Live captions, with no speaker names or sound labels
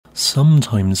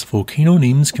Sometimes volcano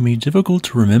names can be difficult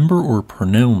to remember or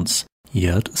pronounce.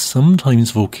 Yet,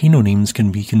 sometimes volcano names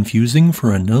can be confusing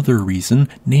for another reason,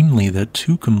 namely that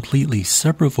two completely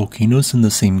separate volcanoes in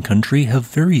the same country have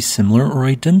very similar or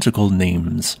identical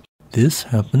names. This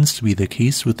happens to be the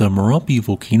case with the Merapi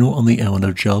volcano on the island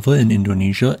of Java in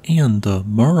Indonesia and the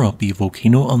Merapi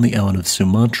volcano on the island of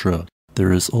Sumatra.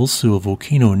 There is also a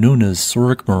volcano known as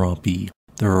Sorik Merapi.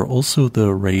 There are also the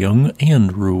Rayong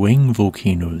and Ruweng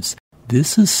volcanoes.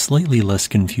 This is slightly less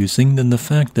confusing than the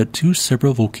fact that two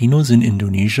separate volcanoes in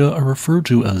Indonesia are referred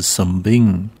to as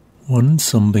Sumbing. One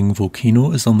Sumbing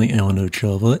volcano is on the island of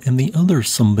Java and the other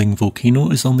Sumbing volcano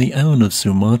is on the island of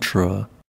Sumatra.